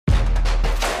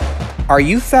Are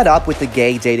you fed up with the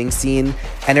gay dating scene?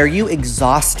 And are you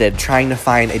exhausted trying to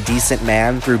find a decent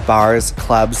man through bars,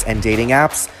 clubs, and dating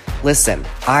apps? Listen,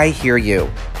 I hear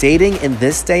you. Dating in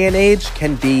this day and age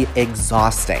can be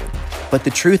exhausting. But the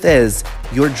truth is,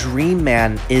 your dream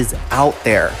man is out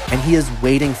there, and he is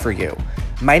waiting for you.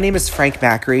 My name is Frank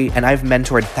Macri, and I've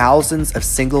mentored thousands of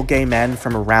single gay men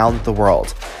from around the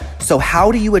world. So how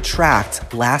do you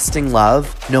attract lasting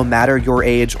love, no matter your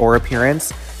age or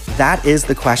appearance? That is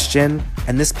the question,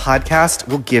 and this podcast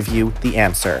will give you the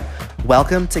answer.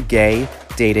 Welcome to Gay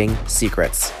Dating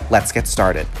Secrets. Let's get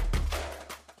started.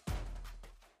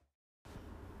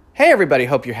 Hey everybody,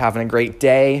 hope you're having a great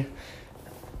day.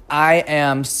 I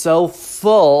am so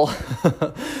full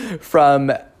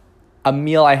from a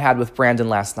meal I had with Brandon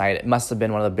last night. It must have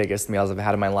been one of the biggest meals I've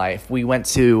had in my life.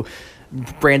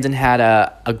 Brandon had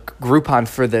a Groupon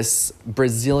for this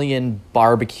Brazilian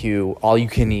barbecue,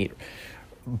 all-you-can-eat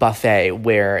buffet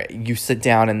where you sit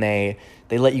down and they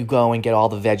let you go and get all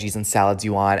the veggies and salads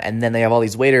you want. And then they have all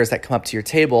these waiters that come up to your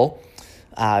table,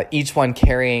 each one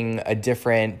carrying a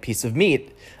different piece of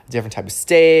meat, a different type of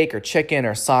steak or chicken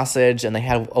or sausage. And they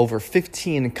had over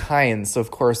 15 kinds. So,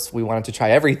 of course, we wanted to try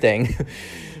everything.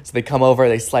 So they come over,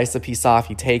 they slice a piece off,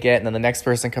 you take it, and then the next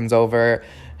person comes over.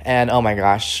 And oh my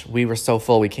gosh, we were so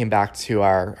full. We came back to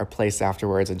our place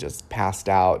afterwards and just passed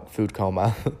out, food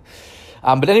coma.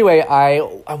 But anyway,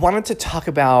 I wanted to talk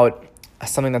about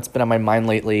something that's been on my mind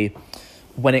lately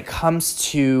when it comes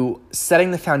to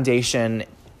setting the foundation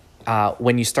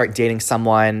when you start dating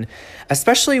someone,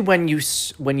 especially when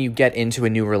you get into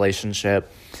a new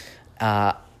relationship.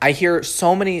 I hear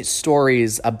so many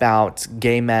stories about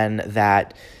gay men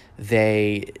that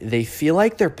they feel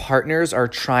like their partners are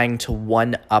trying to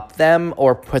one-up them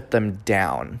or put them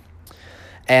down.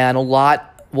 And a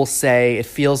lot will say it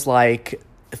feels like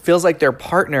their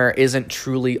partner isn't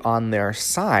truly on their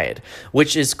side,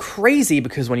 which is crazy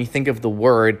because when you think of the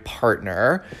word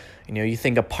partner, you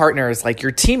think a partner is like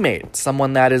your teammate,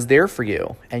 someone that is there for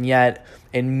you. And yet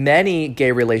in many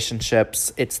gay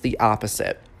relationships, it's the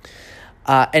opposite.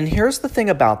 And here's the thing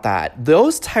about that.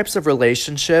 Those types of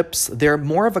relationships, they're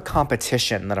more of a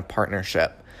competition than a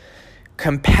partnership.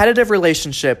 Competitive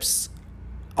relationships,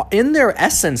 in their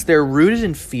essence, they're rooted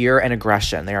in fear and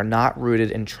aggression. They are not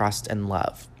rooted in trust and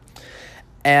love.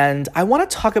 And I want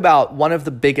to talk about one of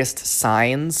the biggest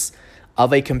signs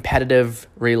of a competitive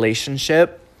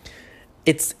relationship.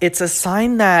 It's a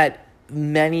sign that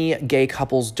many gay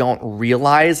couples don't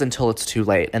realize until it's too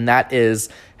late, and that is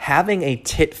having a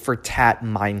tit-for-tat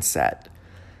mindset.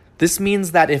 This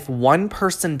means that if one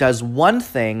person does one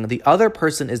thing, the other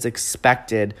person is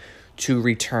expected to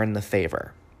return the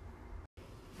favor.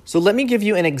 So let me give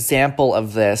you an example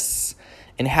of this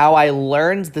and how I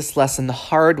learned this lesson the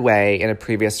hard way in a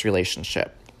previous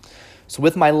relationship. So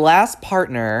with my last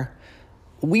partner,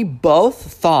 we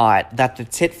both thought that the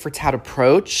tit-for-tat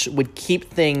approach would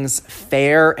keep things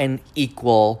fair and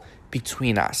equal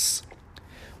between us.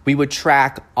 We would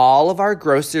track all of our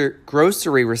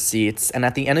grocery receipts and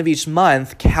at the end of each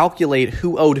month, calculate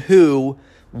who owed who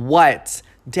what,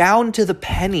 down to the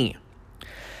penny.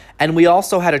 And we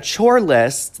also had a chore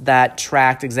list that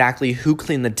tracked exactly who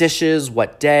cleaned the dishes,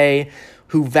 what day,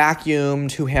 who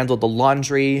vacuumed, who handled the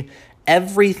laundry.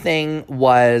 Everything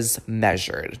was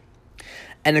measured.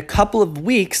 And a couple of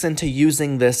weeks into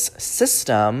using this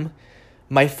system,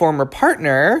 my former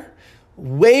partner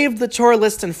waved the chore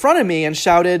list in front of me and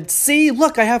shouted, "See,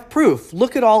 look, I have proof.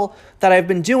 Look at all that I've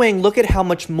been doing. Look at how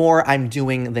much more I'm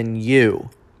doing than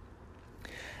you."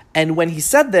 And when he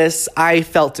said this, I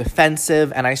felt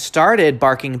defensive and I started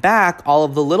barking back all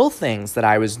of the little things that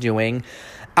I was doing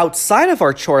outside of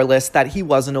our chore list that he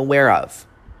wasn't aware of.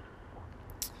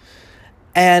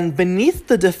 And beneath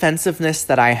the defensiveness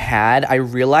that I had, I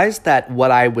realized that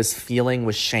what I was feeling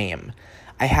was shame.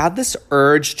 I had this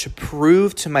urge to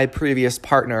prove to my previous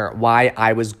partner why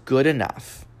I was good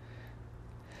enough.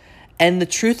 And the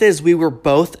truth is, we were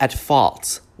both at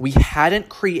fault. We hadn't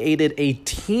created a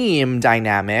team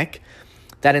dynamic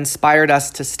that inspired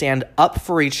us to stand up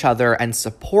for each other and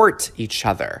support each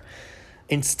other.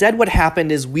 Instead, what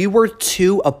happened is we were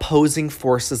two opposing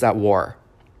forces at war.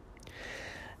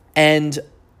 And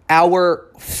our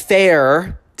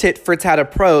fair tit-for-tat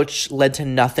approach led to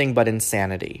nothing but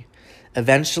insanity.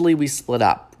 Eventually, we split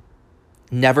up,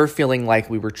 never feeling like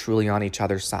we were truly on each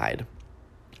other's side.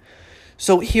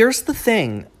 So here's the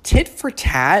thing.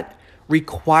 Tit-for-tat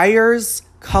requires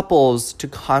couples to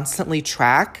constantly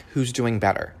track who's doing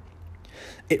better.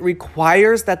 It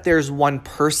requires that there's one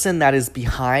person that is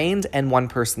behind and one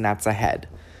person that's ahead.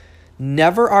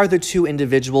 Never are the two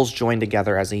individuals joined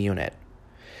together as a unit.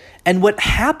 And what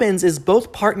happens is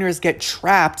both partners get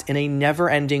trapped in a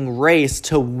never-ending race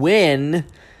to win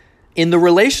in the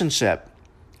relationship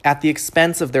at the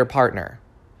expense of their partner.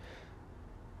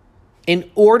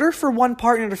 In order for one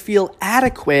partner to feel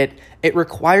adequate, it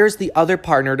requires the other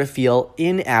partner to feel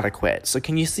inadequate. So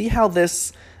can you see how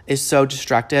this is so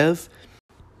destructive?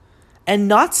 And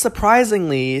not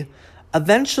surprisingly,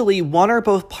 eventually one or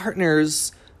both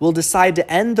partners will decide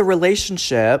to end the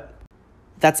relationship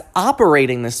that's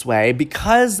operating this way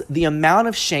because the amount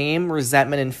of shame,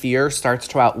 resentment, and fear starts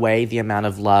to outweigh the amount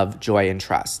of love, joy, and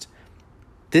trust.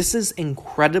 This is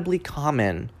incredibly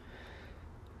common,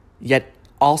 yet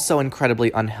also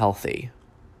incredibly unhealthy.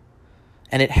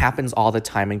 And it happens all the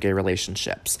time in gay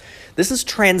relationships. This is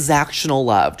transactional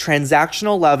love.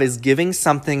 Transactional love is giving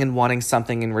something and wanting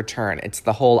something in return. It's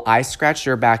the whole I scratch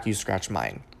your back, you scratch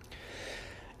mine.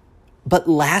 But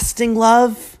lasting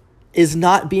love is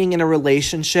not being in a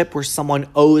relationship where someone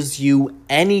owes you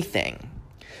anything.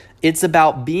 It's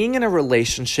about being in a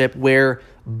relationship where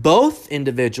both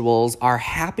individuals are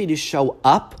happy to show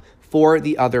up for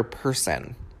the other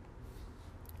person.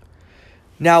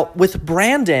 Now, with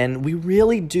Brandon, we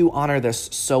really do honor this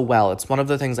so well. It's one of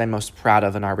the things I'm most proud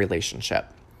of in our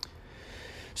relationship.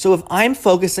 So if I'm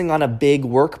focusing on a big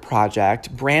work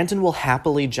project, Brandon will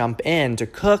happily jump in to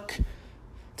cook,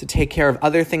 to take care of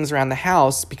other things around the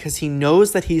house because he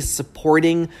knows that he's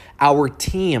supporting our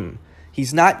team.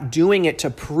 He's not doing it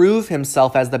to prove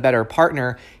himself as the better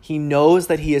partner. He knows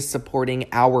that he is supporting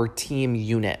our team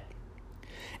unit.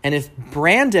 And if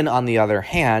Brandon, on the other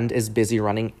hand, is busy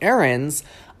running errands,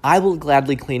 I will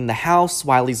gladly clean the house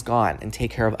while he's gone and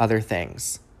take care of other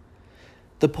things.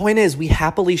 The point is, we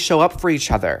happily show up for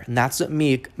each other, and that's what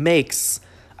makes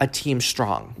a team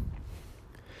strong.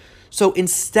 So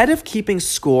instead of keeping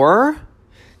score,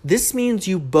 this means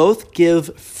you both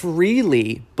give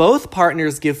freely, both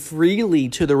partners give freely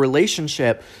to the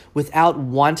relationship without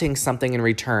wanting something in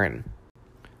return.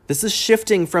 This is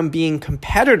shifting from being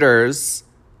competitors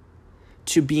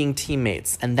to being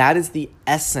teammates, and that is the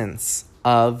essence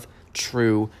of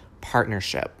true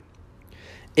partnership.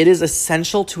 It is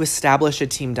essential to establish a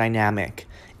team dynamic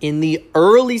in the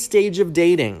early stage of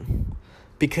dating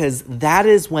because that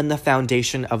is when the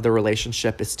foundation of the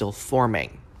relationship is still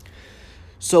forming.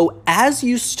 So as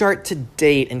you start to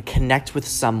date and connect with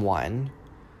someone,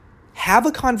 have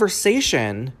a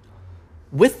conversation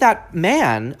with that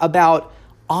man about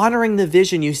honoring the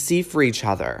vision you see for each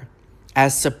other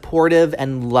as supportive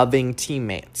and loving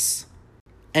teammates.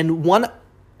 And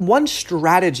one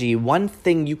strategy, one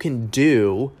thing you can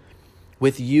do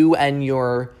with you and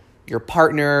your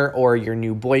partner or your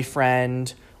new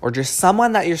boyfriend or just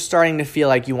someone that you're starting to feel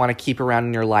like you want to keep around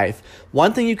in your life,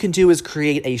 one thing you can do is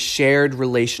create a shared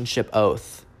relationship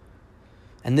oath.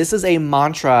 And this is a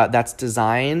mantra that's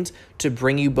designed to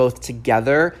bring you both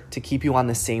together, to keep you on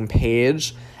the same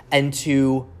page, and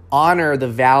to honor the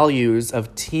values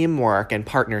of teamwork and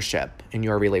partnership in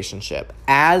your relationship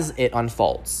as it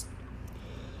unfolds.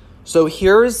 So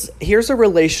here's a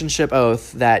relationship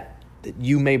oath that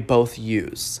you may both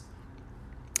use.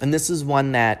 And this is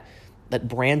one that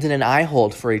Brandon and I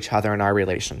hold for each other in our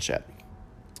relationship.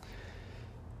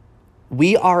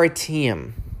 We are a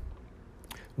team.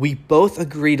 We both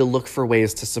agree to look for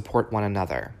ways to support one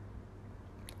another.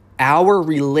 Our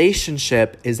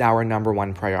relationship is our number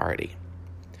one priority.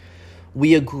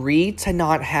 We agree to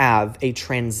not have a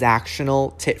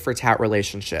transactional tit-for-tat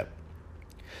relationship.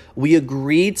 We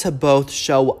agree to both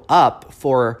show up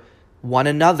for one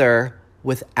another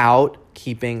without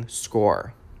keeping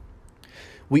score.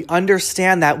 We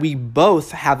understand that we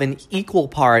both have an equal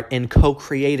part in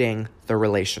co-creating the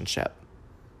relationship.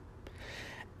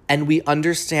 And we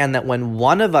understand that when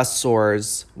one of us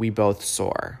soars, we both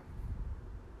soar.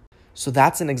 So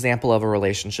that's an example of a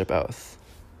relationship oath.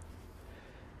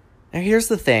 Now here's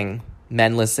the thing,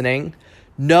 men listening.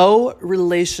 No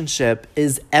relationship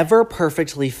is ever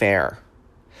perfectly fair.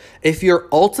 If your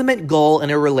ultimate goal in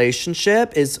a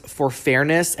relationship is for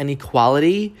fairness and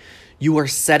equality, you are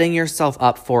setting yourself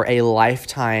up for a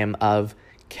lifetime of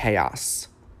chaos.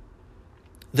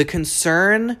 The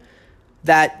concern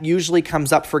that usually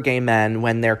comes up for gay men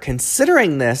when they're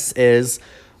considering this is,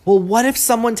 well, what if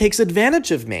someone takes advantage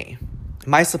of me?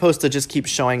 Am I supposed to just keep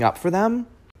showing up for them?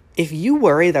 If you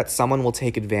worry that someone will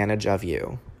take advantage of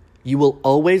you, you will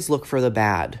always look for the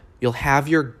bad. You'll have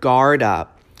your guard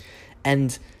up.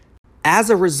 And as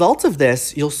a result of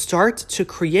this, you'll start to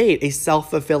create a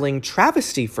self-fulfilling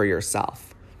travesty for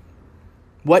yourself.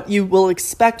 What you will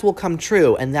expect will come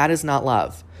true, and that is not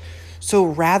love. So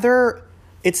rather,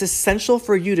 it's essential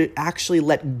for you to actually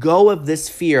let go of this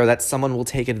fear that someone will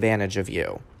take advantage of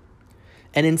you.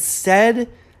 and instead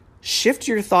shift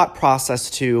your thought process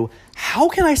to, how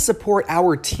can I support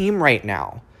our team right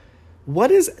now? What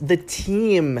does the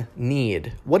team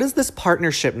need? What does this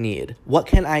partnership need? What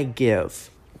can I give?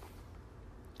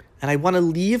 And I want to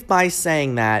leave by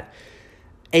saying that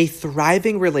a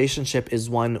thriving relationship is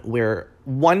one where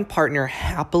one partner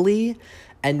happily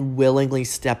and willingly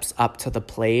steps up to the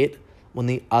plate when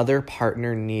the other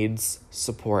partner needs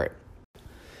support.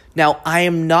 Now, I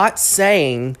am not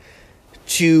saying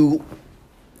to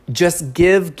just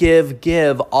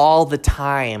give all the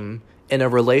time in a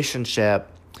relationship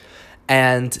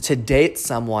and to date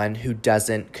someone who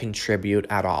doesn't contribute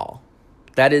at all.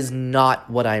 That is not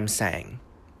what I'm saying.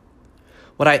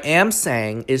 What I am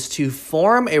saying is to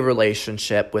form a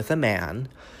relationship with a man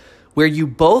where you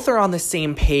both are on the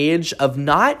same page of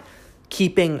not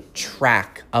keeping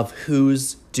track of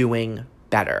who's doing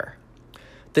better.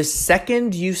 The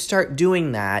second you start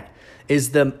doing that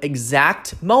is the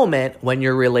exact moment when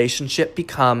your relationship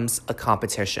becomes a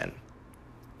competition.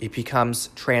 It becomes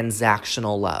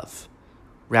transactional love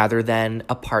rather than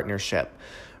a partnership,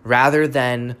 rather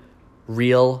than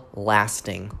real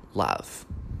lasting love.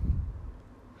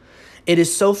 It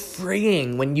is so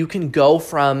freeing when you can go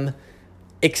from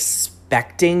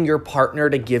expecting your partner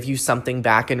to give you something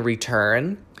back in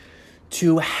return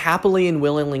to happily and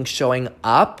willingly showing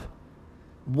up,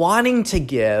 wanting to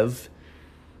give,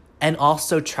 and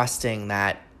also trusting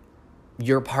that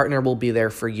your partner will be there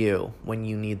for you when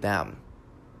you need them.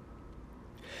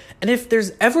 And if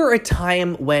there's ever a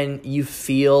time when you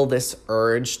feel this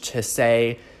urge to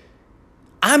say,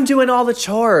 I'm doing all the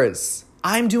chores,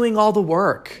 I'm doing all the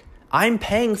work, I'm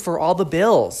paying for all the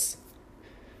bills,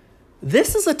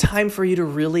 this is a time for you to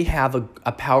really have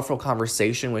a powerful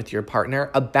conversation with your partner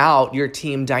about your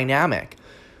team dynamic.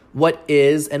 What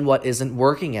is and what isn't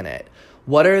working in it?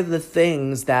 What are the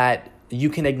things that you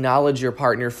can acknowledge your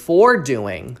partner for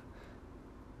doing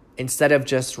instead of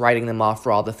just writing them off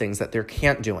for all the things that they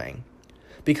can't doing?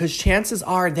 Because chances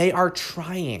are they are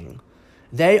trying.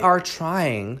 They are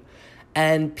trying,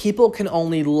 and people can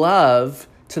only love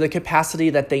to the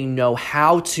capacity that they know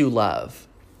how to love.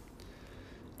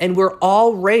 And we're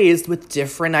all raised with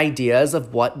different ideas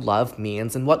of what love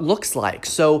means and what looks like.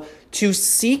 So to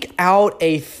seek out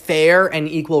a fair and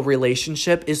equal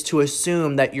relationship is to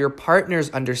assume that your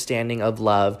partner's understanding of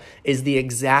love is the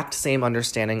exact same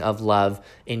understanding of love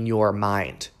in your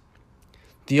mind.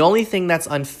 The only thing that's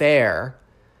unfair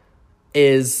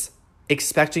is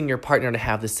expecting your partner to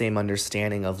have the same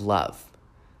understanding of love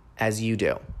as you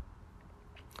do.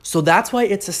 So that's why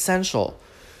it's essential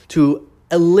to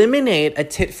eliminate a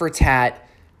tit-for-tat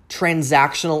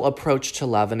transactional approach to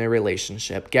love in a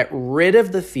relationship. Get rid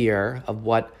of the fear of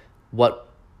what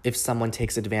if someone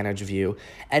takes advantage of you,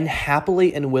 and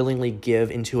happily and willingly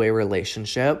give into a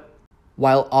relationship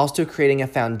while also creating a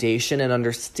foundation and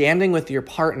understanding with your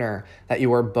partner that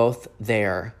you are both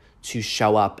there to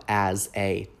show up as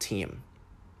a team.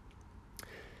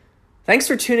 Thanks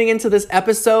for tuning into this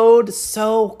episode.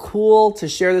 So cool to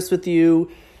share this with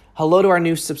you. Hello to our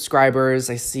new subscribers.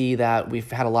 I see that we've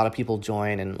had a lot of people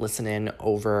join and listen in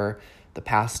over the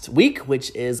past week,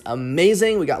 which is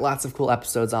amazing. We got lots of cool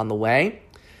episodes on the way.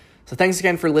 So thanks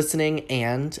again for listening,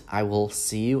 and I will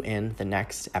see you in the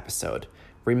next episode.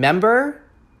 Remember,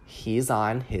 he's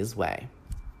on his way.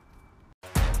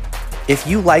 If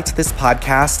you liked this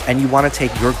podcast and you want to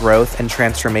take your growth and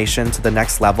transformation to the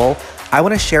next level, I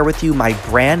want to share with you my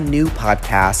brand new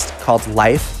podcast called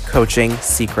Life Coaching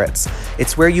Secrets.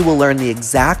 It's where you will learn the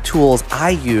exact tools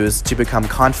I use to become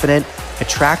confident,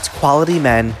 attract quality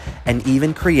men, and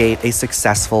even create a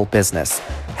successful business.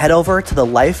 Head over to the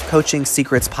Life Coaching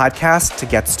Secrets podcast to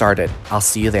get started. I'll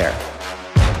see you there.